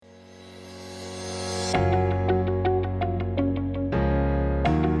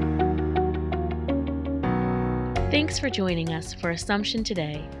Thanks for joining us for Assumption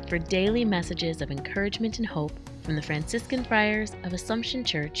Today for daily messages of encouragement and hope from the Franciscan Friars of Assumption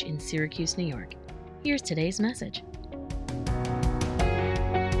Church in Syracuse, New York. Here's today's message.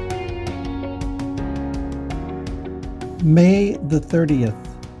 May the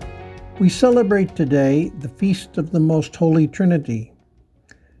 30th. We celebrate today the Feast of the Most Holy Trinity.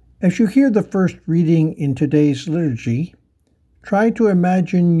 As you hear the first reading in today's liturgy, try to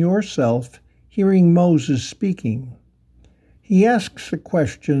imagine yourself hearing Moses speaking. He asks a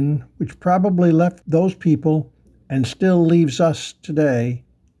question which probably left those people and still leaves us today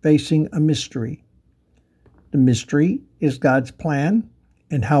facing a mystery. The mystery is God's plan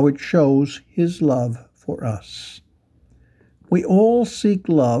and how it shows His love for us. We all seek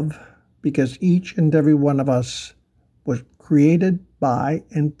love because each and every one of us was created by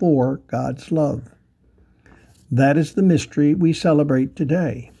and for God's love. That is the mystery we celebrate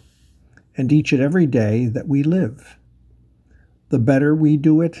today, and each and every day that we live. The better we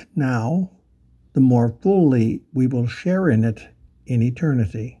do it now, the more fully we will share in it in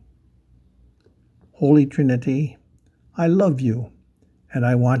eternity. Holy Trinity, I love you, and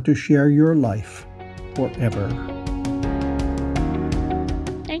I want to share your life forever.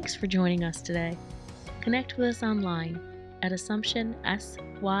 Thanks for joining us today. Connect with us online at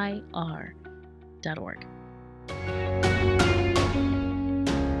AssumptionSYR.org.